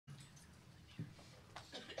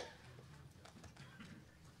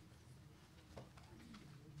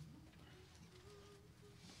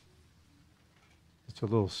It's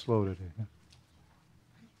a little slow today.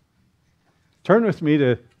 Turn with me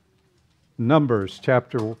to Numbers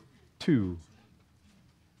chapter 2.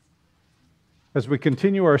 As we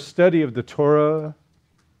continue our study of the Torah,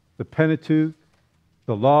 the Pentateuch,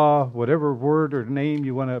 the law, whatever word or name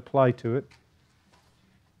you want to apply to it,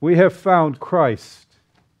 we have found Christ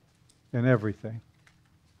in everything.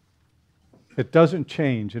 It doesn't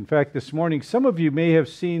change. In fact, this morning, some of you may have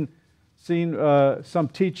seen some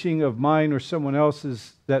teaching of mine or someone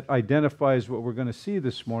else's that identifies what we're going to see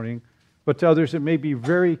this morning, but to others it may be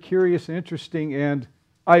very curious and interesting and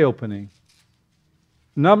eye-opening.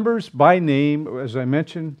 Numbers by name, as I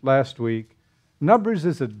mentioned last week, Numbers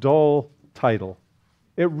is a dull title.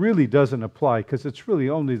 It really doesn't apply because it's really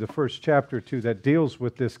only the first chapter or two that deals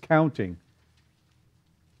with this counting.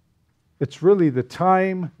 It's really the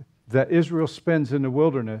time that Israel spends in the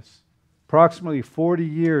wilderness, approximately 40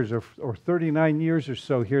 years or 39 years or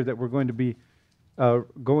so here that we're going to be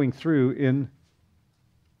going through in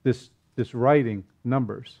this writing,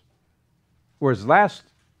 Numbers. Whereas last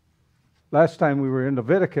time we were in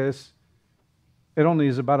Leviticus, it only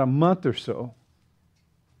is about a month or so.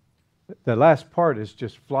 The last part is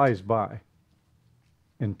just flies by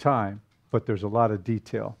in time, but there's a lot of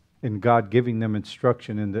detail in God giving them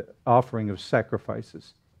instruction in the offering of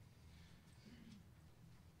sacrifices.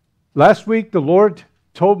 Last week, the Lord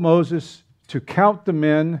told Moses to count the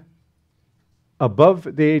men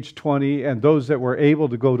above the age 20 and those that were able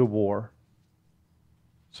to go to war.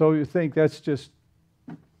 So you think that's just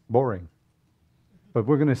boring. But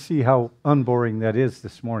we're going to see how unboring that is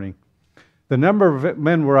this morning. The number of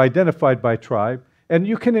men were identified by tribe, and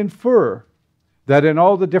you can infer that in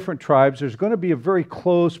all the different tribes, there's going to be a very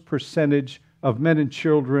close percentage of men and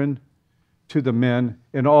children to the men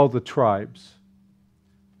in all the tribes.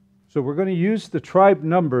 So we're going to use the tribe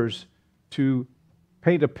numbers to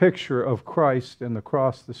paint a picture of Christ and the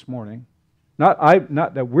cross this morning. Not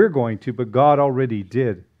that we're going to, but God already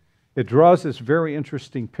did. It draws this very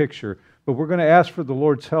interesting picture. But we're going to ask for the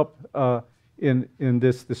Lord's help in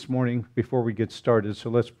this morning before we get started. So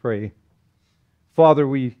let's pray. Father,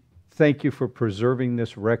 we thank you for preserving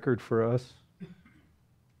this record for us,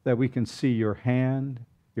 that we can see your hand,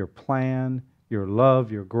 your plan, your love,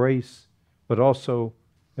 your grace, but also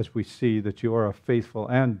as we see that you are a faithful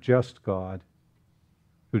and just God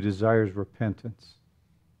who desires repentance.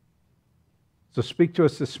 So speak to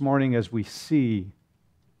us this morning as we see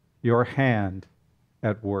your hand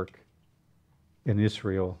at work in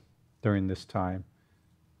Israel during this time.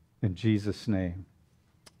 In Jesus' name,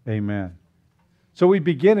 amen. So we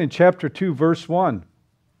begin in chapter 2, verse 1,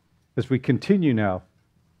 as we continue now,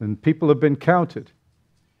 and people have been counted.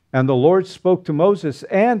 And the Lord spoke to Moses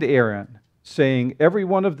and Aaron, saying, every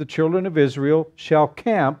one of the children of Israel shall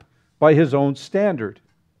camp by his own standard.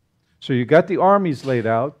 So you got the armies laid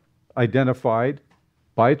out, identified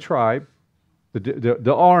by tribe,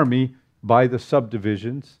 the army by the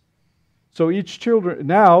subdivisions. So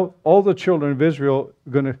now all the children of Israel are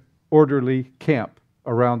going to orderly camp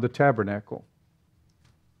around the tabernacle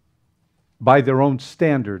by their own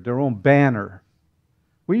standard, their own banner.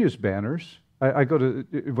 We use banners.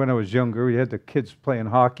 When I was younger, we had the kids playing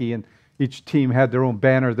hockey, and each team had their own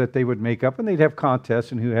banner that they would make up, and they'd have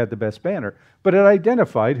contests and who had the best banner. But it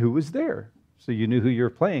identified who was there, so you knew who you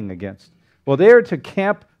were playing against. Well, they are to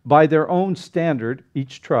camp by their own standard,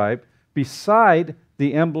 each tribe, beside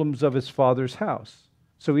the emblems of his father's house.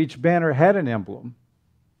 So each banner had an emblem.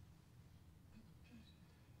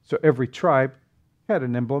 So every tribe had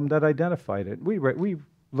an emblem that identified it. We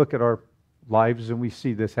look at our lives and we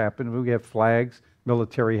see this happen. We have flags.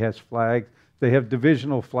 Military has flags. They have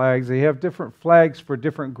divisional flags. They have different flags for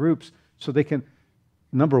different groups. So they can,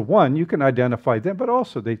 number one, you can identify them, but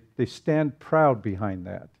also they stand proud behind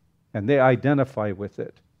that. And they identify with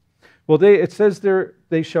it. Well, it says there,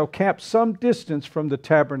 they shall camp some distance from the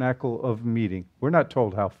tabernacle of meeting. We're not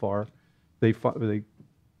told how far. They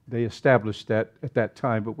established that at that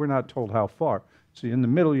time, but we're not told how far. So in the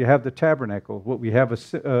middle, you have the tabernacle. What we have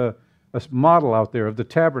a model out there of the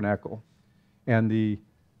tabernacle. And the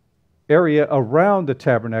area around the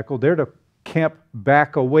tabernacle, they're to camp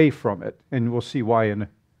back away from it. And we'll see why in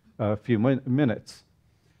a few minutes.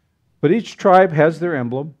 But each tribe has their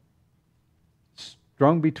emblem,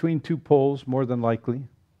 strung between two poles, more than likely.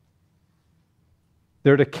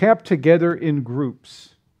 They're to camp together in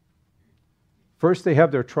groups. First they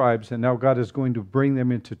have their tribes, and now God is going to bring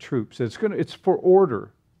them into troops. It's for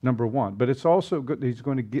order, number one, but it's also good, He's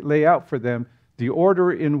going to lay out for them the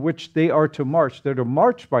order in which they are to march. They're to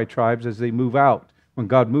march by tribes as they move out, when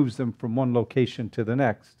God moves them from one location to the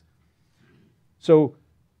next. So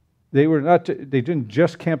they didn't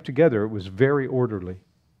just camp together, it was very orderly.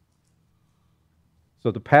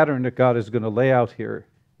 So the pattern that God is going to lay out here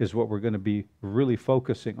is what we're going to be really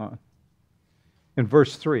focusing on. In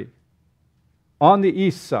verse 3, on the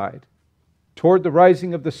east side, toward the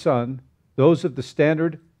rising of the sun, those of the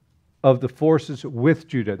standard of the forces with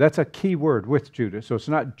Judah. That's a key word, with Judah. So it's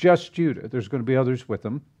not just Judah. There's going to be others with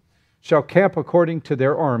them. Shall camp according to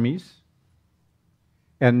their armies.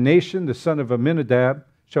 And Nahshon, the son of Amminadab,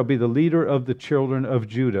 shall be the leader of the children of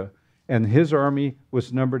Judah. And his army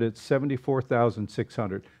was numbered at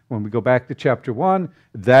 74,600. When we go back to chapter 1,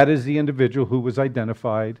 that is the individual who was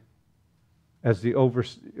identified as the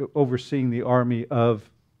overseeing the army of,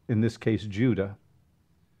 in this case, Judah.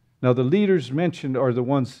 Now the leaders mentioned are the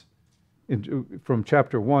ones from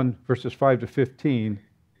chapter 1, verses 5 to 15,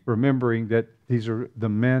 remembering that these are the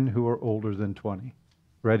men who are older than 20,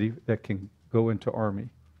 ready, that can go into army.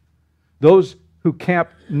 Those who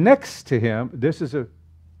camp next to him, this is a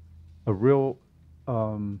real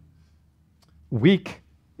weak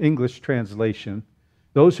English translation.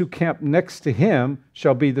 Those who camp next to him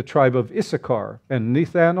shall be the tribe of Issachar, and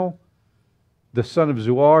Nethanel, the son of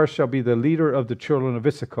Zuar, shall be the leader of the children of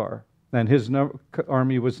Issachar. And his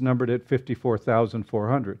army was numbered at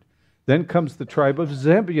 54,400. Then comes the tribe of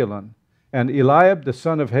Zebulun, and Eliab, the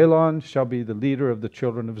son of Helon, shall be the leader of the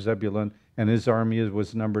children of Zebulun, and his army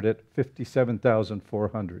was numbered at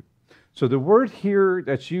 57,400. So the word here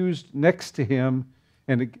that's used next to him,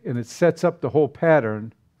 and it sets up the whole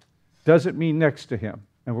pattern, doesn't mean next to him.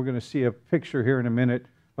 And we're going to see a picture here in a minute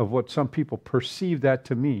of what some people perceive that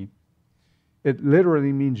to mean. It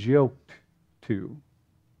literally means yoked to.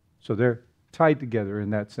 So they're tied together in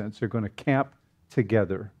that sense. They're going to camp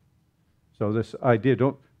together. So this idea,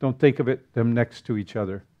 don't think of them next to each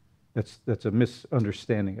other. That's a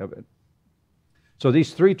misunderstanding of it. So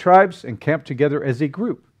these three tribes encamp together as a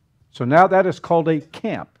group. So now that is called a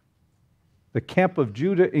camp. The camp of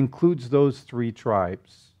Judah includes those three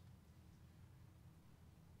tribes.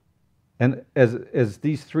 And as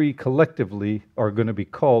these three collectively are going to be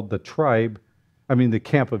called the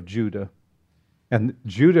camp of Judah. And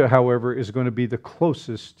Judah, however, is going to be the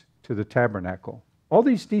closest to the tabernacle. All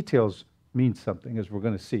these details mean something, as we're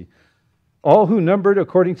going to see. All who numbered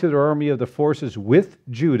according to their army of the forces with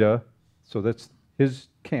Judah, so that's his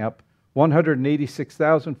camp,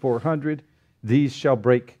 186,400, these shall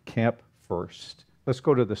break camp first. Let's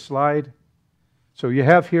go to the slide. So you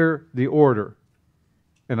have here the order.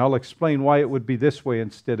 And I'll explain why it would be this way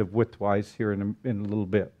instead of widthwise here in a little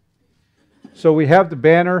bit. So we have the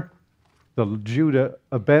banner, a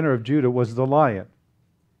banner of Judah was the lion.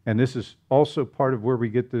 And this is also part of where we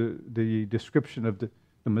get the description of the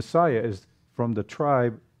Messiah is from the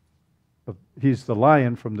tribe of, he's the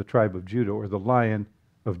lion from the tribe of Judah, or the lion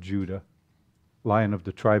of Judah, lion of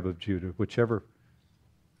the tribe of Judah, whichever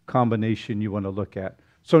combination you want to look at.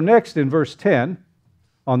 So next in verse 10,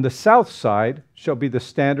 on the south side shall be the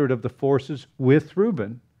standard of the forces with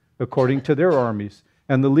Reuben, according to their armies.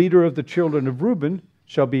 And the leader of the children of Reuben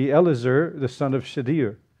shall be Elizur, the son of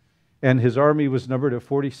Shadir. And his army was numbered at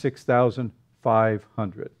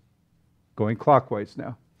 46,500. Going clockwise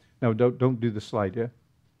now. Now, don't do the slide yet.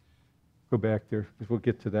 Go back there, because we'll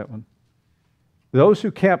get to that one. Those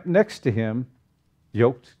who camp next to him,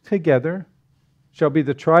 yoked together, shall be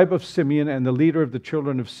the tribe of Simeon, and the leader of the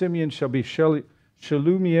children of Simeon shall be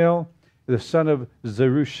Shelumiel, the son of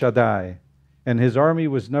Zerushadai. And his army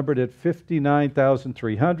was numbered at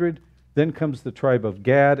 59,300. Then comes the tribe of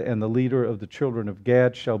Gad, and the leader of the children of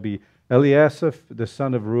Gad shall be Eliasaph, the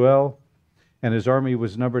son of Ruel, and his army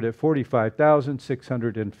was numbered at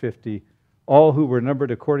 45,650. All who were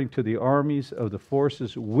numbered according to the armies of the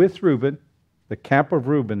forces with Reuben, the camp of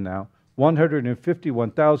Reuben now,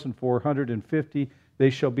 151,450. They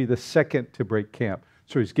shall be the second to break camp.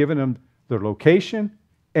 So he's given them their location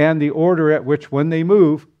and the order at which, when they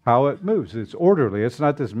move, how it moves. It's orderly. It's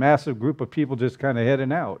not this massive group of people just kind of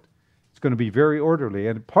heading out. It's going to be very orderly,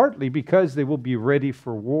 and partly because they will be ready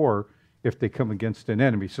for war if they come against an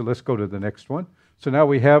enemy. So let's go to the next one. So now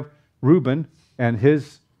we have Reuben, and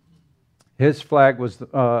his flag was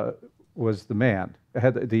the man. It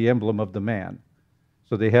had the emblem of the man.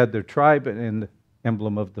 So they had their tribe and the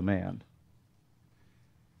emblem of the man.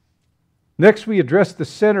 Next, we address the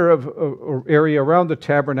center of or area around the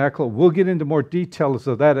tabernacle. We'll get into more details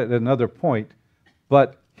of that at another point.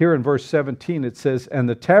 But here in verse 17 it says, "And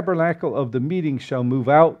the tabernacle of the meeting shall move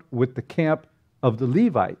out with the camp of the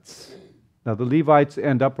Levites." Now the Levites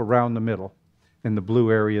end up around the middle in the blue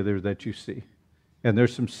area there that you see. And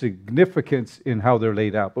there's some significance in how they're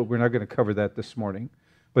laid out, but we're not going to cover that this morning.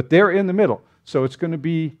 But they're in the middle. So it's going to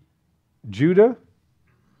be Judah,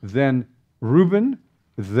 then Reuben,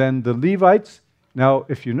 then the Levites. Now,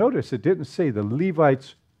 if you notice, it didn't say the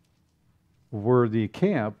Levites were the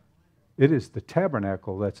camp. It is the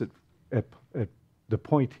tabernacle that's at the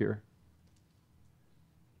point here.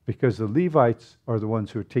 Because the Levites are the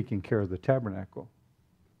ones who are taking care of the tabernacle.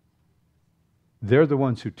 They're the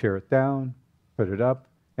ones who tear it down, put it up.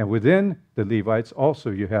 And within the Levites also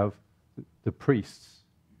you have the priests.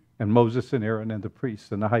 And Moses and Aaron and the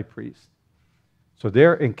priests and the high priest. So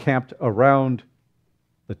they're encamped around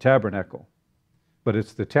the tabernacle. But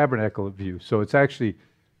it's the tabernacle view. So it's actually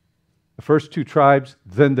the first two tribes,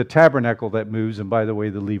 then the tabernacle that moves. And by the way,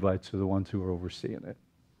 the Levites are the ones who are overseeing it.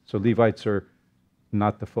 So Levites are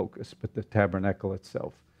not the focus, but the tabernacle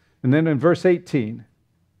itself. And then in verse 18,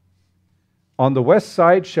 on the west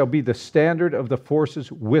side shall be the standard of the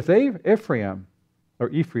forces with Ephraim,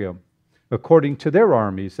 according to their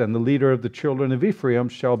armies. And the leader of the children of Ephraim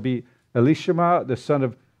shall be Elishama, the son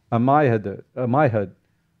of Ammihud.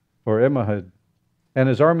 And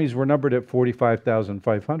his armies were numbered at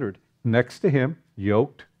 45,500. Next to him,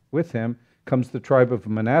 yoked with him, comes the tribe of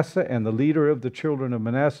Manasseh, and the leader of the children of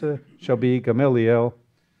Manasseh shall be Gamaliel,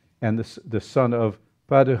 and the son of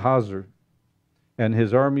Pedahzur. And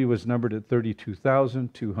his army was numbered at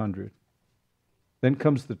 32,200. Then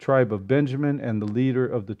comes the tribe of Benjamin, and the leader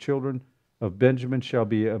of the children of Benjamin shall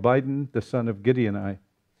be Abidan, the son of Gideoni.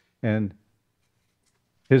 And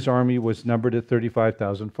his army was numbered at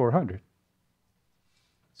 35,400.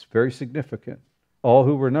 It's very significant. All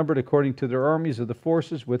who were numbered according to their armies of the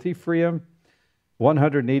forces with Ephraim,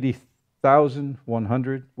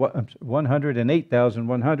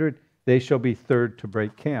 108,100. They shall be third to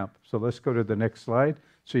break camp. So let's go to the next slide.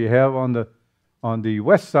 So you have on the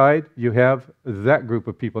west side, you have that group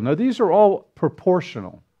of people. Now these are all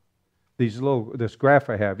proportional. This graph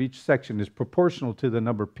I have, each section is proportional to the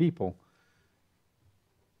number of people.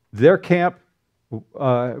 Their camp,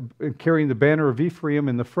 carrying the banner of Ephraim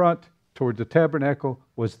in the front toward the tabernacle,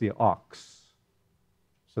 was the ox.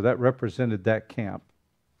 So that represented that camp.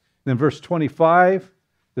 Then verse 25,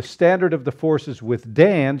 the standard of the forces with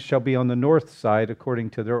Dan shall be on the north side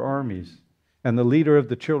according to their armies. And the leader of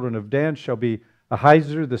the children of Dan shall be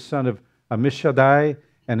Ahiezer, the son of Ammishaddai,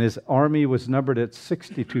 and his army was numbered at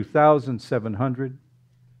 62,700.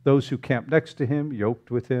 Those who camp next to him,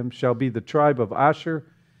 yoked with him, shall be the tribe of Asher,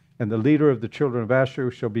 and the leader of the children of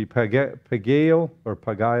Asher shall be Pagiel,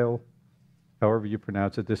 however you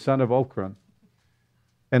pronounce it, the son of Ochran.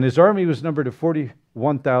 And his army was numbered at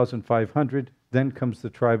 41,500. Then comes the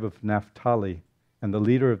tribe of Naphtali, and the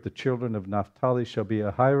leader of the children of Naphtali shall be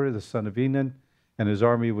Ahira, the son of Enan, and his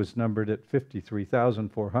army was numbered at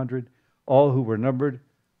 53,400. All who were numbered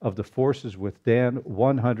of the forces with Dan,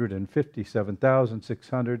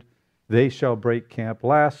 157,600. They shall break camp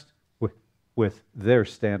last with their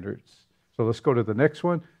standards. So let's go to the next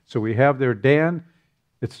one. So we have their Dan.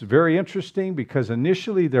 It's very interesting because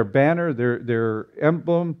initially their banner, their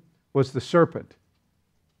emblem was the serpent.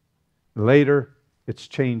 Later, it's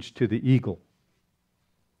changed to the eagle.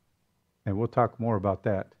 And we'll talk more about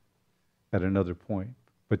that at another point.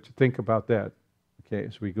 But think about that, okay,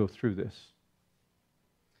 as we go through this.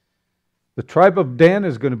 The tribe of Dan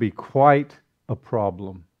is going to be quite a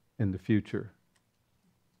problem in the future.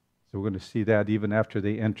 So we're going to see that even after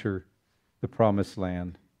they enter the promised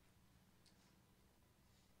land.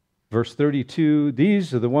 Verse 32,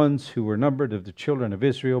 these are the ones who were numbered of the children of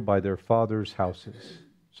Israel by their fathers' houses.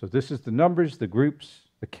 So this is the numbers, the groups,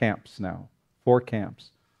 the camps now. 4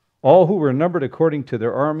 camps. All who were numbered according to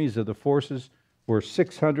their armies of the forces were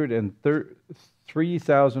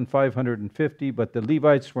 603,550, but the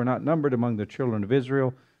Levites were not numbered among the children of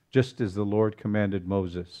Israel, just as the Lord commanded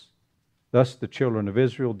Moses. Thus the children of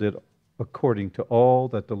Israel did according to all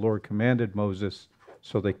that the Lord commanded Moses.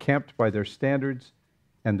 So they camped by their standards,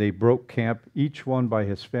 and they broke camp, each one by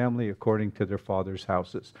his family, according to their fathers'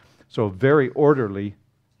 houses. So a very orderly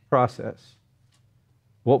process.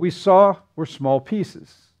 What we saw were small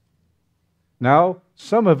pieces. Now,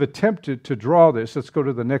 some have attempted to draw this. Let's go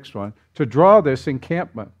to the next one. To draw this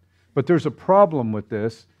encampment. But there's a problem with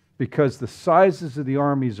this because the sizes of the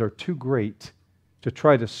armies are too great to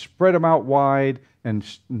try to spread them out wide and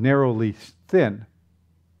narrowly thin.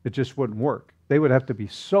 It just wouldn't work. They would have to be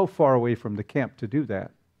so far away from the camp to do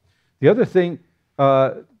that. The other thing,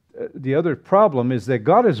 the other problem is that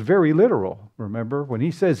God is very literal. Remember, when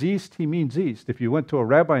he says east, he means east. If you went to a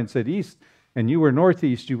rabbi and said east and you were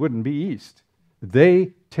northeast, you wouldn't be east.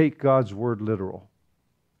 They take God's word literal.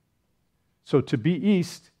 So to be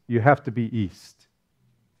east, you have to be east.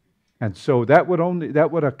 And so that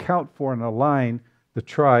would account for and align the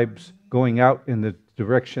tribes going out in the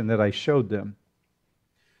direction that I showed them.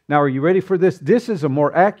 Now, are you ready for this? This is a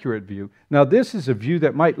more accurate view. Now, this is a view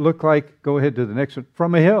that might look like, go ahead to the next one,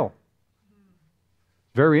 from a hill.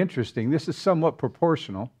 Very interesting. This is somewhat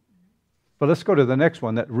proportional. But let's go to the next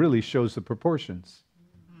one that really shows the proportions.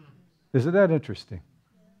 Isn't that interesting?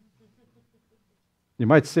 You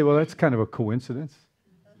might say, well, that's kind of a coincidence.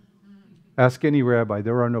 Ask any rabbi.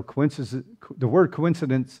 There are no coincidences. The word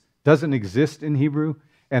coincidence doesn't exist in Hebrew,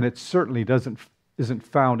 and it certainly isn't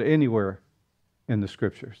found anywhere in the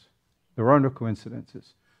Scriptures. There are no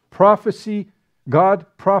coincidences. Prophecy, God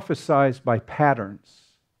prophesies by patterns.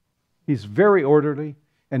 He's very orderly,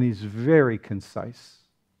 and He's very concise.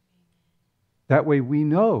 That way we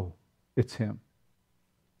know it's Him.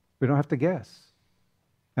 We don't have to guess.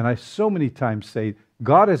 And I so many times say,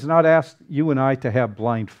 God has not asked you and I to have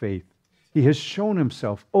blind faith. He has shown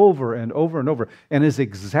Himself over and over and over. And His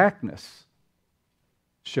exactness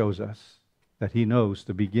shows us that He knows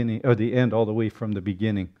the beginning or the end all the way from the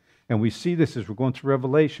beginning. And we see this as we're going through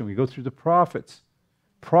Revelation. We go through the prophets.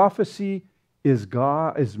 Prophecy is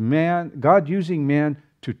God using man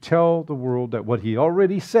to tell the world that what He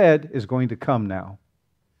already said is going to come now.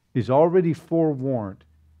 He's already forewarned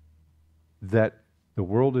that the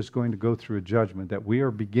world is going to go through a judgment that we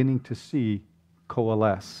are beginning to see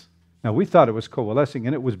coalesce. Now, we thought it was coalescing,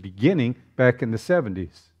 and it was beginning back in the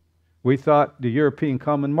 70s. We thought the European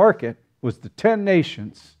Common Market was the 10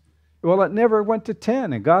 nations. Well, it never went to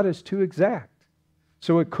 10, and God is too exact.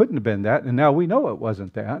 So it couldn't have been that, and now we know it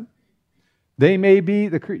wasn't that. They may be,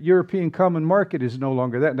 the European Common Market is no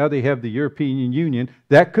longer that. Now they have the European Union.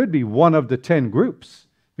 That could be one of the 10 groups,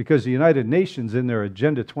 because the United Nations in their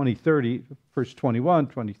Agenda 2030, verse 21,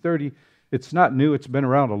 2030, it's not new, it's been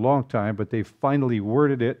around a long time, but they've finally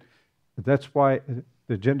worded it. That's why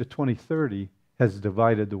the Agenda 2030 has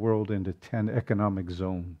divided the world into 10 economic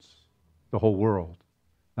zones, the whole world,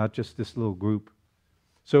 not just this little group.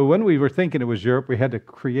 So when we were thinking it was Europe, we had to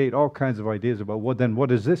create all kinds of ideas about, well, then what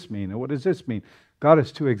does this mean? And what does this mean? God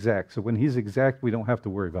is too exact. So when He's exact, we don't have to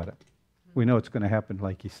worry about it. We know it's going to happen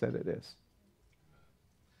like He said it is.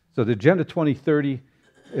 So the Agenda 2030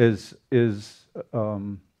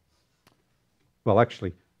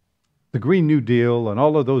 actually, the Green New Deal and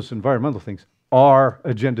all of those environmental things are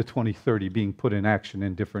Agenda 2030 being put in action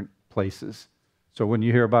in different places. So when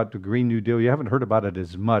you hear about the Green New Deal, you haven't heard about it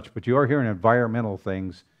as much, but you are hearing environmental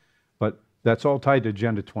things. But that's all tied to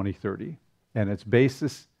Agenda 2030. And its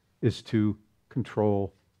basis is to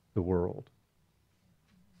control the world.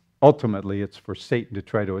 Ultimately, it's for Satan to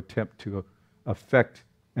try to attempt to affect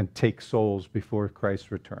and take souls before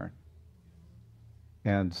Christ's return.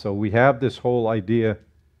 And so we have this whole idea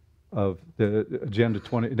of the Agenda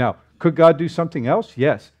 20. Now, could God do something else?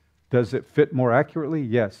 Yes. Does it fit more accurately?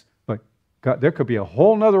 Yes. But God, there could be a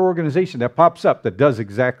whole other organization that pops up that does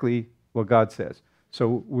exactly what God says.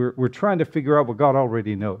 So we're trying to figure out what God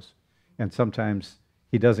already knows. And sometimes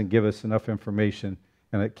He doesn't give us enough information,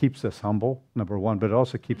 and it keeps us humble, number one, but it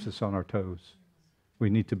also keeps us on our toes. We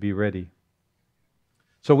need to be ready.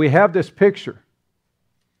 So we have this picture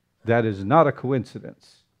that is not a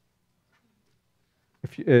coincidence.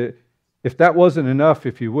 If that wasn't enough,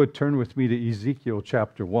 if you would, turn with me to Ezekiel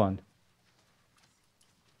chapter 1.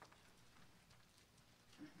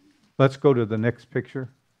 Let's go to the next picture.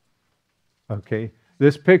 Okay.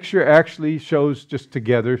 This picture actually shows just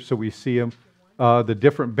together, so we see them, the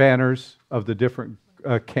different banners of the different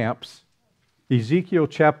camps. Ezekiel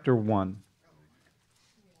chapter 1.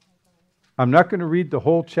 I'm not going to read the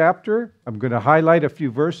whole chapter. I'm going to highlight a few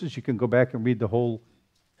verses. You can go back and read the whole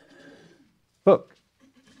book.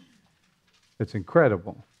 It's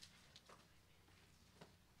incredible.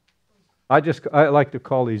 I like to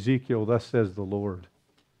call Ezekiel, thus says the Lord.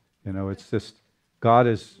 You know, it's just God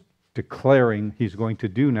is declaring He's going to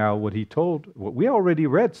do now what He told, what we already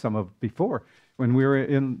read some of before when we were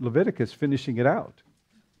in Leviticus finishing it out,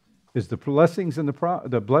 is the blessings and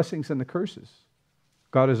the blessings and the curses.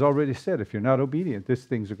 God has already said, if you're not obedient, these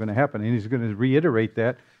things are going to happen. And He's going to reiterate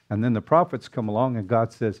that. And then the prophets come along and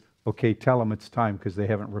God says, okay, tell them it's time because they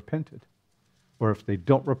haven't repented. Or if they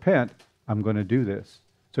don't repent, I'm going to do this.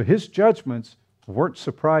 So His judgments weren't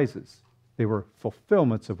surprises. They were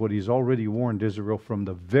fulfillments of what He's already warned Israel from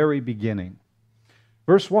the very beginning.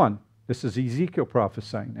 Verse 1, this is Ezekiel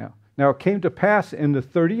prophesying now. Now it came to pass in the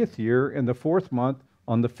 30th year, in the 4th month,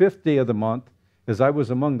 on the 5th day of the month, as I was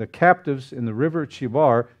among the captives in the river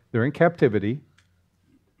Chebar, they're in captivity,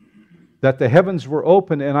 that the heavens were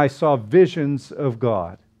open and I saw visions of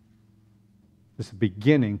God. This is the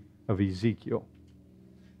beginning of Ezekiel.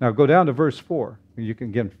 Now go down to verse 4. You can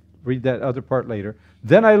again read that other part later.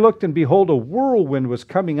 Then I looked, and behold, a whirlwind was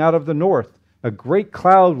coming out of the north, a great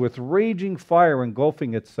cloud with raging fire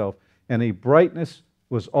engulfing itself, and a brightness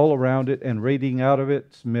was all around it, and radiating out of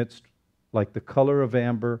its midst like the color of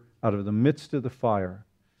amber out of the midst of the fire.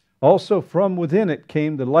 Also from within it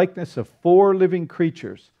came the likeness of 4 living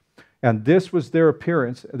creatures, and this was their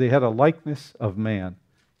appearance. They had a likeness of man.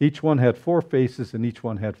 Each one had 4 faces, and each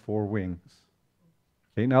one had 4 wings.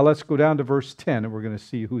 Okay, now let's go down to verse 10, and we're going to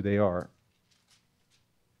see who they are.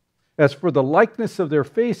 As for the likeness of their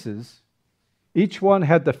faces, each one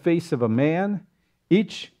had the face of a man.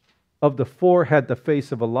 Each of the 4 had the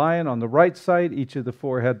face of a lion on the right side. Each of the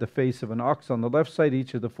 4 had the face of an ox on the left side.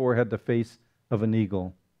 Each of the 4 had the face of an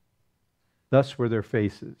eagle. Thus were their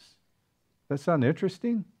faces. That sound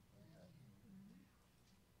interesting?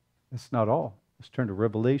 That's not all. Let's turn to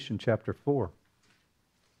Revelation chapter 4.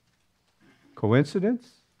 Coincidence?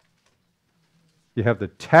 You have the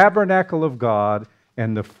tabernacle of God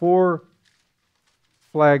and the 4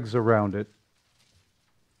 flags around it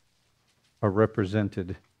are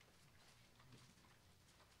represented.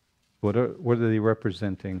 What are they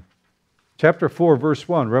representing? Chapter 4, verse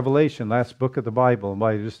 1, Revelation, last book of the Bible. And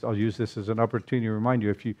I'll use this as an opportunity to remind you,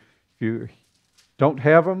 if you don't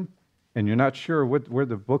have them and you're not sure where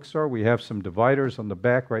the books are, we have some dividers on the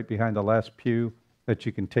back right behind the last pew that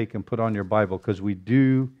you can take and put on your Bible, because we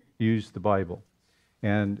do use the Bible.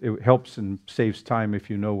 And it helps and saves time if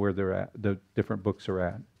you know where they're at, the different books are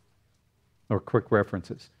at, or quick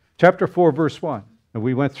references. Chapter 4, verse 1. And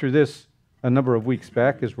we went through this a number of weeks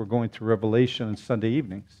back as we're going through Revelation on Sunday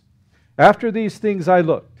evenings. After these things I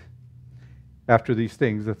looked. After these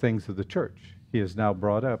things, the things of the church. He is now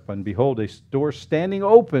brought up. And behold, a door standing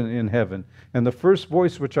open in heaven. And the first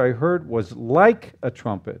voice which I heard was like a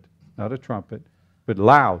trumpet. Not a trumpet, but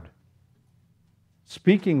loud.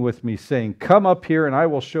 Speaking with me, saying, Come up here, and I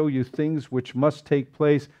will show you things which must take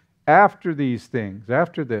place after these things,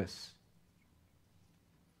 after this.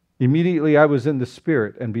 Immediately I was in the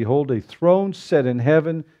Spirit, and behold, a throne set in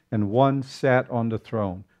heaven, and one sat on the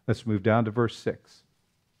throne. Let's move down to verse 6.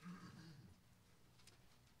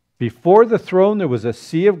 Before the throne there was a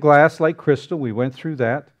sea of glass like crystal. We went through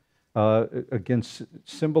that. Again,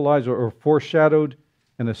 symbolized or foreshadowed,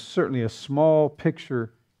 and certainly a small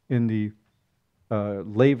picture in the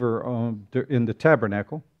laver in the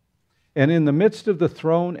tabernacle. And in the midst of the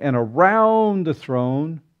throne and around the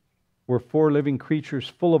throne were 4 living creatures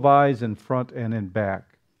full of eyes in front and in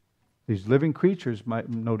back. These living creatures, might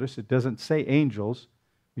notice it doesn't say angels.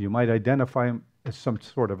 You might identify them as some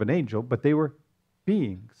sort of an angel, but they were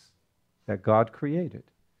beings that God created.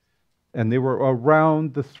 And they were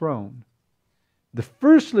around the throne. The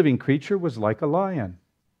first living creature was like a lion.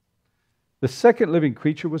 The second living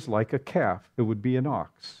creature was like a calf. It would be an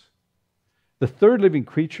ox. The third living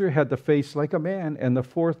creature had the face like a man, and the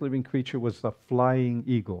fourth living creature was a flying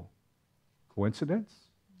eagle. Coincidence?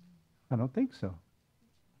 I don't think so.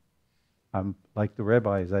 I'm like the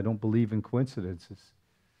rabbis. I don't believe in coincidences.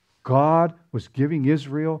 God was giving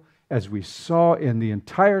Israel, as we saw in the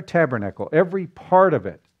entire tabernacle, every part of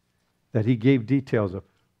it that He gave details of,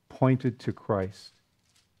 pointed to Christ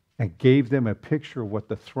and gave them a picture of what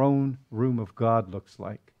the throne room of God looks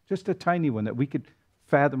like. Just a tiny one that we could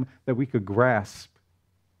fathom, that we could grasp.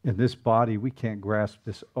 In this body, we can't grasp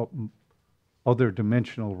this other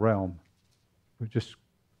dimensional realm. Just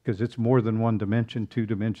because it's more than 1 dimension, 2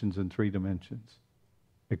 dimensions, and 3 dimensions.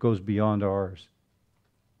 It goes beyond ours.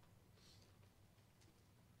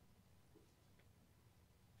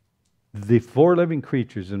 The 4 living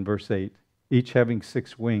creatures in verse 8, each having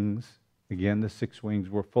 6 wings. Again, the 6 wings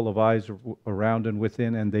were full of eyes around and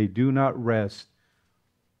within, and they do not rest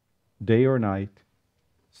day or night,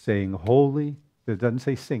 saying, Holy. It doesn't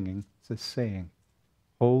say singing, it says saying,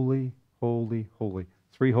 Holy, holy, holy.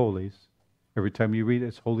 3 holies. Every time you read it,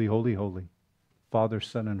 it's holy, holy, holy. Father,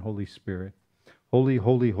 Son, and Holy Spirit. Holy,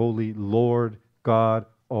 holy, holy, Lord God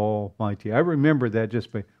Almighty. I remember that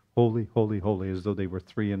just by holy, holy, holy, as though they were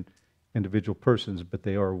 3 individual persons, but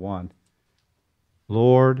they are one.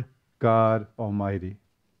 Lord God Almighty.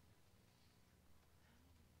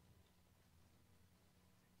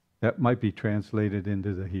 That might be translated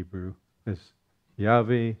into the Hebrew as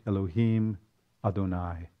Yahweh Elohim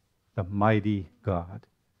Adonai, the mighty God,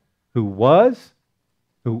 who was,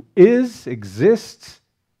 who is, exists,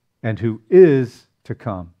 and who is to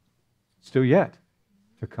come. Still yet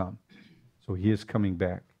to come. So He is coming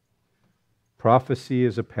back. Prophecy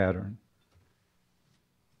is a pattern.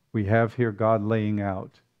 We have here God laying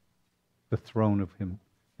out the throne of Him,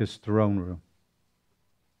 His throne room.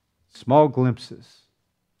 Small glimpses.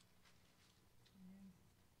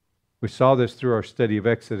 We saw this through our study of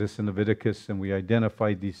Exodus and Leviticus, and we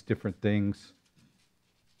identified these different things.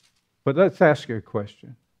 But let's ask you a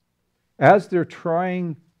question. As they're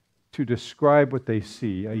trying to describe what they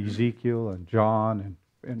see, Ezekiel and John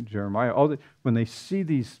and Jeremiah, when they see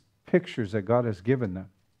these pictures that God has given them,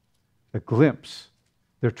 a glimpse,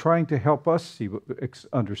 they're trying to help us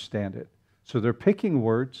understand it. So they're picking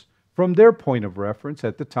words from their point of reference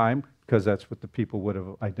at the time, because that's what the people would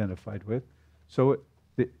have identified with. So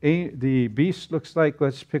the beast looks like,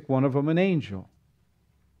 let's pick one of them, an angel.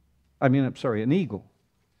 An eagle.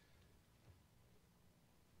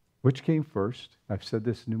 Which came first? I've said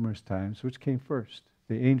this numerous times. Which came first?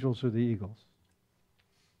 The angels or the eagles?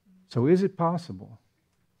 So is it possible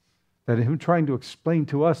that him trying to explain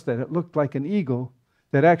to us that it looked like an eagle,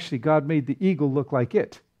 that actually God made the eagle look like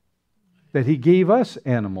it? That he gave us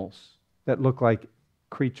animals that look like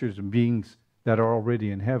creatures and beings that are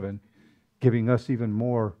already in heaven, giving us even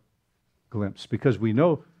more glimpse. Because we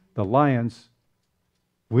know the lions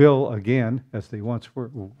will, again, as they once were,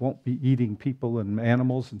 won't be eating people and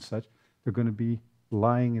animals and such. They're going to be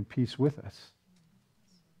lying in peace with us.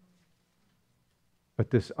 But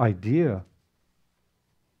this idea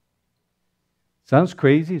sounds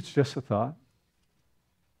crazy. It's just a thought.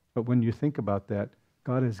 But when you think about that,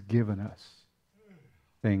 God has given us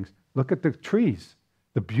things. Look at the trees,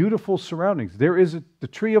 the beautiful surroundings. There is the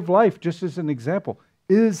tree of life, just as an example,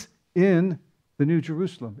 is in the New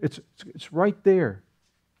Jerusalem. It's right there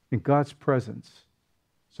in God's presence.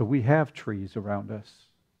 So we have trees around us.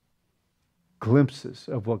 Glimpses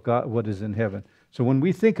of what is in heaven. So when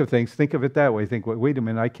we think of things, think of it that way. Think, wait a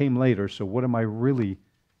minute, I came later, so what am I really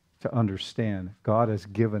to understand? God has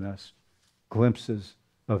given us glimpses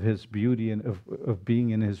of His beauty and of being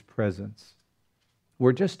in His presence.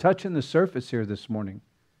 We're just touching the surface here this morning.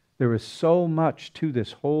 There is so much to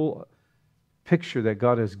this whole picture that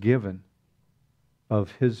God has given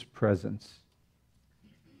of His presence.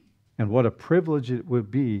 And what a privilege it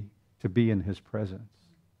would be to be in His presence,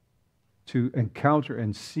 to encounter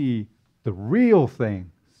and see the real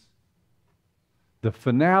things, the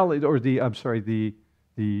finale, or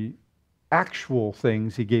the actual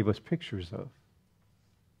things He gave us pictures of.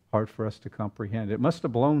 Hard for us to comprehend. It must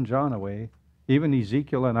have blown John away. Even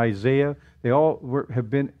Ezekiel and Isaiah, they all have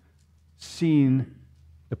been seen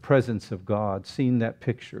the presence of God, seen that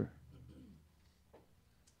picture.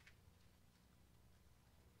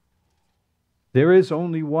 There is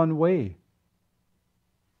only one way.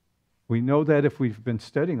 We know that if we've been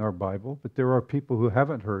studying our Bible, but there are people who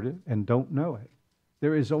haven't heard it and don't know it.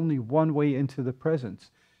 There is only one way into the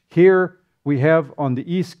presence. Here we have on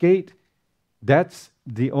the east gate, that's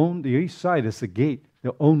the east side is the gate,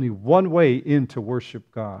 the only one way in to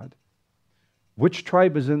worship God. Which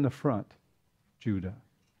tribe is in the front? Judah.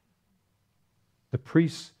 The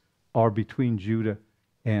priests are between Judah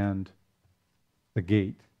and the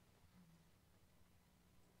gate.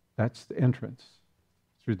 That's the entrance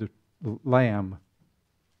through the Lamb,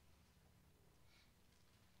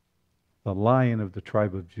 the Lion of the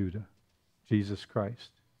tribe of Judah, Jesus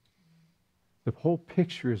Christ. The whole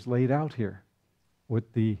picture is laid out here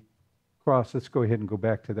with the cross. Let's go ahead and go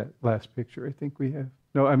back to that last picture I think we have.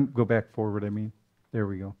 No, go back forward, There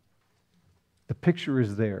we go. The picture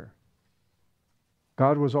is there.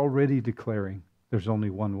 God was already declaring there's only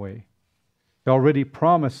one way. He already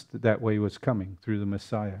promised that way was coming through the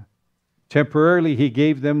Messiah. Temporarily, He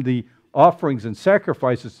gave them the offerings and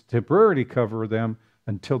sacrifices to temporarily cover them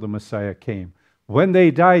until the Messiah came. When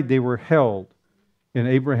they died, they were held in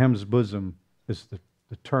Abraham's bosom, is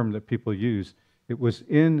the term that people use. It was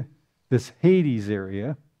in this Hades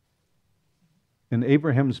area, in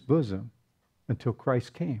Abraham's bosom, until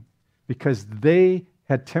Christ came. Because they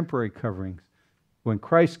had temporary coverings. When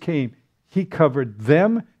Christ came, He covered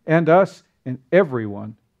them and us and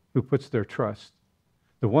everyone who puts their trust.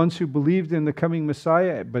 The ones who believed in the coming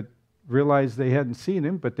Messiah, but realized they hadn't seen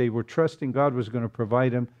Him, but they were trusting God was going to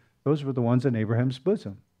provide Him, those were the ones in Abraham's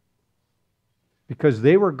bosom. Because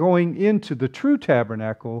they were going into the true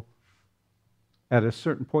tabernacle at a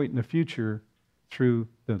certain point in the future through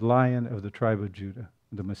the Lion of the tribe of Judah,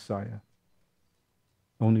 the Messiah.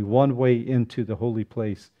 Only one way into the holy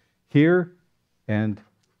place. Here and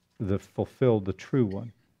the true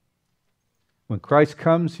one. When Christ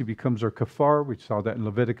comes, He becomes our kafar. We saw that in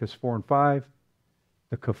Leviticus 4 and 5.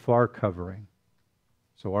 The kafar covering.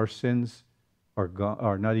 So our sins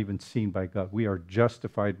are not even seen by God. We are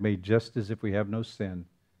justified, made just as if we have no sin.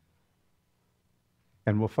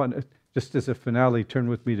 And we'll find, just as a finale, turn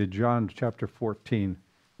with me to John chapter 14.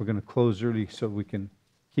 We're going to close early so we can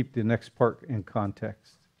keep the next part in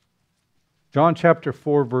context. John chapter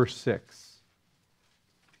 4, verse 6.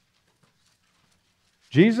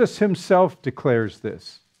 Jesus Himself declares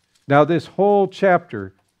this. Now this whole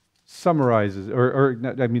chapter summarizes,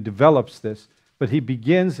 develops this. But he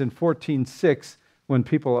begins in 14:6 when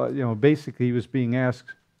people, basically he was being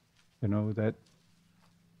asked, that,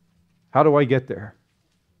 how do I get there?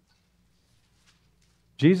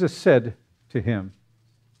 Jesus said to him,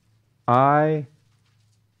 I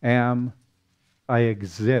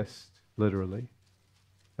exist, literally,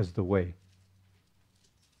 as the way.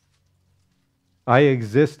 I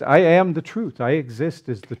exist, I am the truth. I exist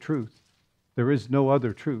as the truth. There is no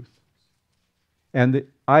other truth. And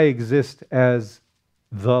I exist as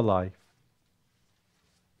the life.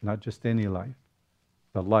 Not just any life.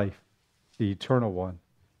 The life, the eternal one,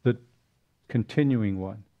 the continuing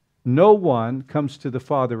one. No one comes to the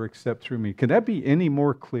Father except through me. Can that be any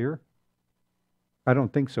more clear? I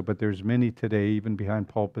don't think so, but there's many today, even behind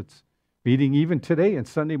pulpits, meeting even today and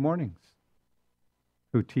Sunday mornings,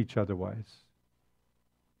 who teach otherwise.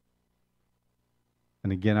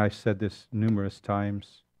 And again, I've said this numerous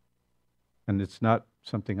times, and it's not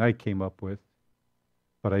something I came up with,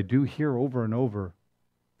 but I do hear over and over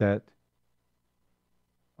that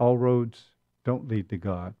all roads don't lead to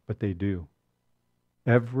God, but they do.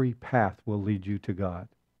 Every path will lead you to God.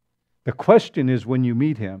 The question is, when you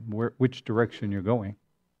meet Him, which direction you're going.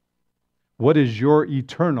 What is your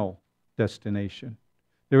eternal destination?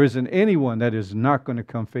 There isn't anyone that is not going to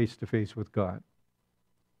come face to face with God.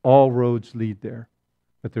 All roads lead there.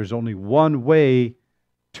 But there's only one way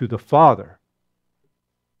to the Father,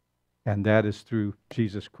 and that is through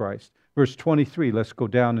Jesus Christ. Verse 23, let's go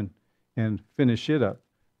down and finish it up.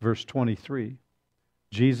 Verse 23.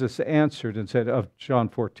 Jesus answered and said, of John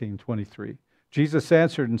 14:23. Jesus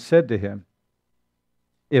answered and said to him,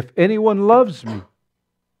 if anyone loves me,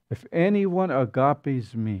 if anyone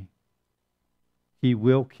agapes me, he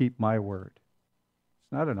will keep my word.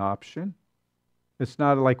 It's not an option. It's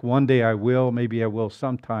not like one day I will, maybe I will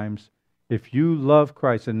sometimes. If you love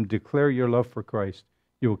Christ and declare your love for Christ,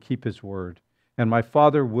 you will keep His word. And my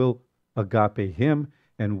Father will agape him,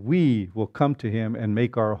 and we will come to him and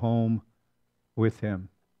make our home with him.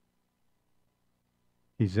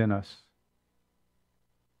 He's in us.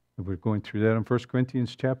 And we're going through that in 1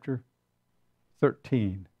 Corinthians chapter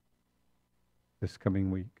 13 this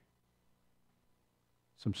coming week.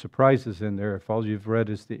 Some surprises in there if all you've read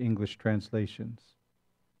is the English translations.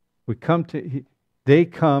 They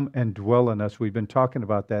come and dwell in us. We've been talking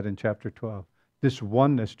about that in chapter 12. This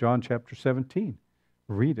oneness, John chapter 17.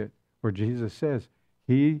 Read it, where Jesus says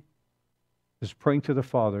He is praying to the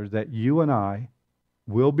Father that you and I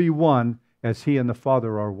will be one as He and the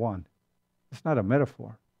Father are one. It's not a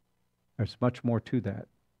metaphor. There's much more to that.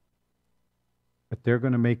 But they're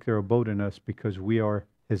going to make their abode in us because we are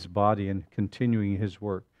His body and continuing His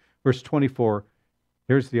work. Verse 24,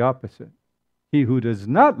 here's the opposite. He who does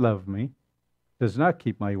not love me does not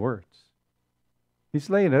keep my words. He's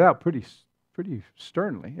laying it out pretty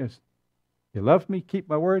sternly. You love me, keep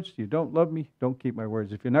my words. You don't love me, don't keep my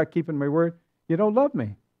words. If you're not keeping my word, you don't love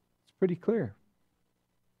me. It's pretty clear.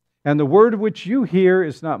 And the word which you hear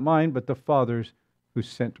is not mine, but the Father's who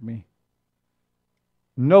sent me.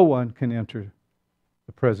 No one can enter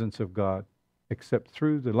the presence of God except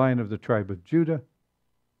through the line of the tribe of Judah,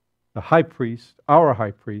 the high priest, our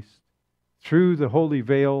high priest, through the holy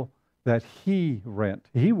veil that He rent.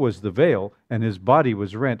 He was the veil, and His body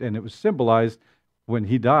was rent, and it was symbolized when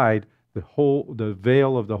He died. The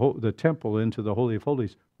veil of the temple into the Holy of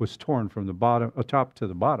Holies was torn from the top to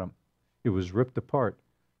the bottom. It was ripped apart,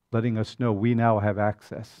 letting us know we now have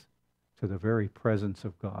access to the very presence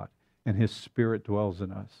of God, and His Spirit dwells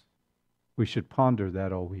in us. We should ponder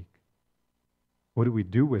that all week. What do we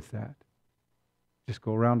do with that? Just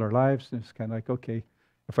go around our lives and it's kind of like, okay,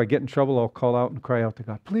 if I get in trouble, I'll call out and cry out to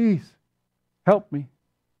God, please help me.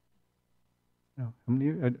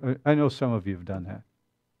 I know some of you have done that.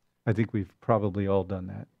 I think we've probably all done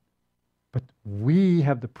that. But we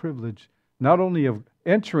have the privilege not only of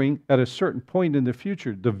entering at a certain point in the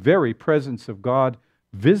future, the very presence of God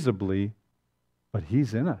visibly, but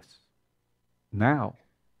He's in us. Now,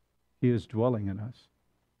 He is dwelling in us.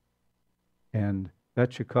 And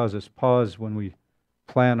that should cause us pause when we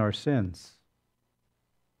plan our sins.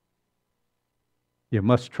 You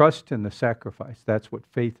must trust in the sacrifice. That's what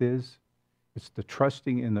faith is. It's the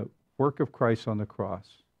trusting in the work of Christ on the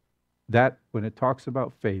cross. That, when it talks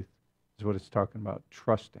about faith, is what it's talking about,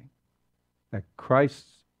 trusting. That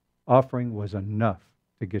Christ's offering was enough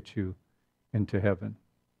to get you into heaven.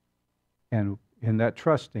 And in that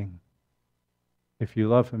trusting, if you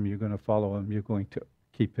love Him, you're going to follow Him. You're going to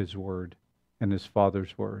keep His word and His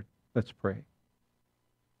Father's word. Let's pray.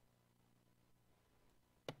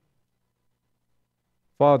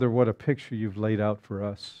 Father, what a picture you've laid out for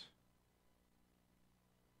us.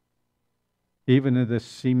 Even in this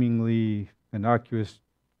seemingly innocuous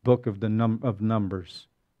book of of Numbers,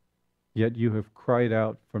 yet you have cried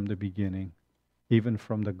out from the beginning, even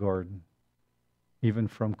from the garden, even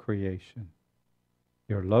from creation.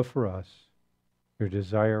 Your love for us, your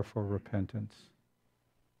desire for repentance,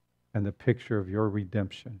 and the picture of your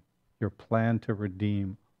redemption, your plan to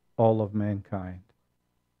redeem all of mankind.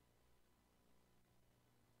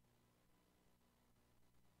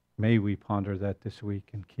 May we ponder that this week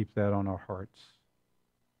and keep that on our hearts.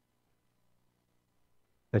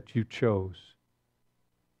 That you chose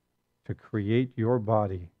to create your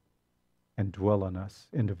body and dwell in us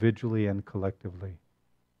individually and collectively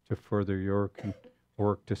to further your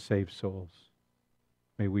work to save souls.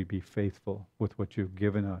 May we be faithful with what you've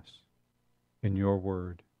given us in your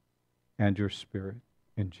word and your spirit.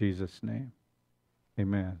 In Jesus' name,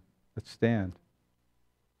 amen. Let's stand.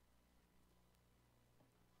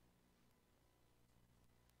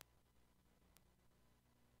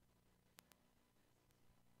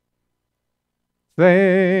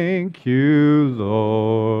 Thank you,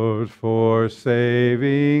 Lord, for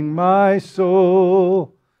saving my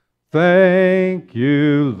soul. Thank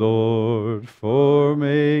you, Lord, for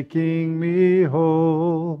making me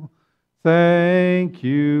whole. Thank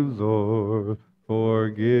you, Lord, for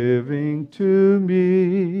giving to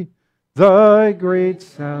me thy great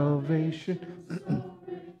salvation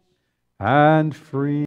and free.